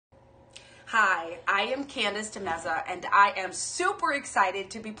Hi, I am Candice D'Meza, and I am super excited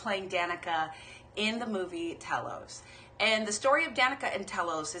to be playing Danica in the movie Telos. And the story of Danica and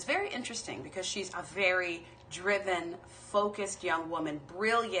Telos is very interesting because she's a very driven, focused young woman,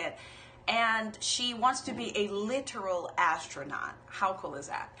 brilliant, and she wants to be a literal astronaut. How cool is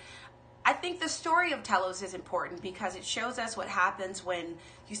that? I think the story of Telos is important because it shows us what happens when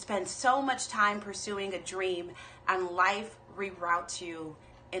you spend so much time pursuing a dream and life reroutes you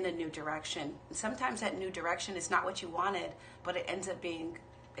in a new direction. And sometimes that new direction is not what you wanted, but it ends up being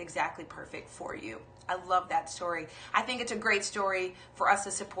exactly perfect for you. I love that story. I think it's a great story for us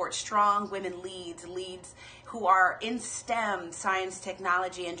to support strong women leads who are in STEM, science,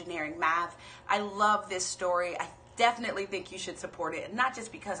 technology, engineering, math. I love this story. I definitely think you should support it, not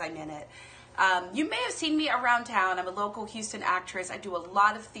just because I'm in it. You may have seen me around town. I'm a local Houston actress. I do a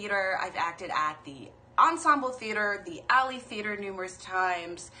lot of theater. I've acted at the Ensemble Theater, the Alley Theater numerous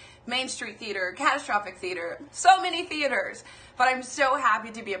times, Main Street Theater, Catastrophic Theater, so many theaters. But I'm so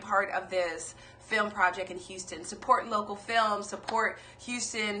happy to be a part of this film project in Houston. Support local films, support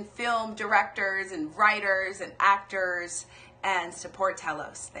Houston film directors and writers and actors, and support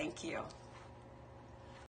Telos. Thank you.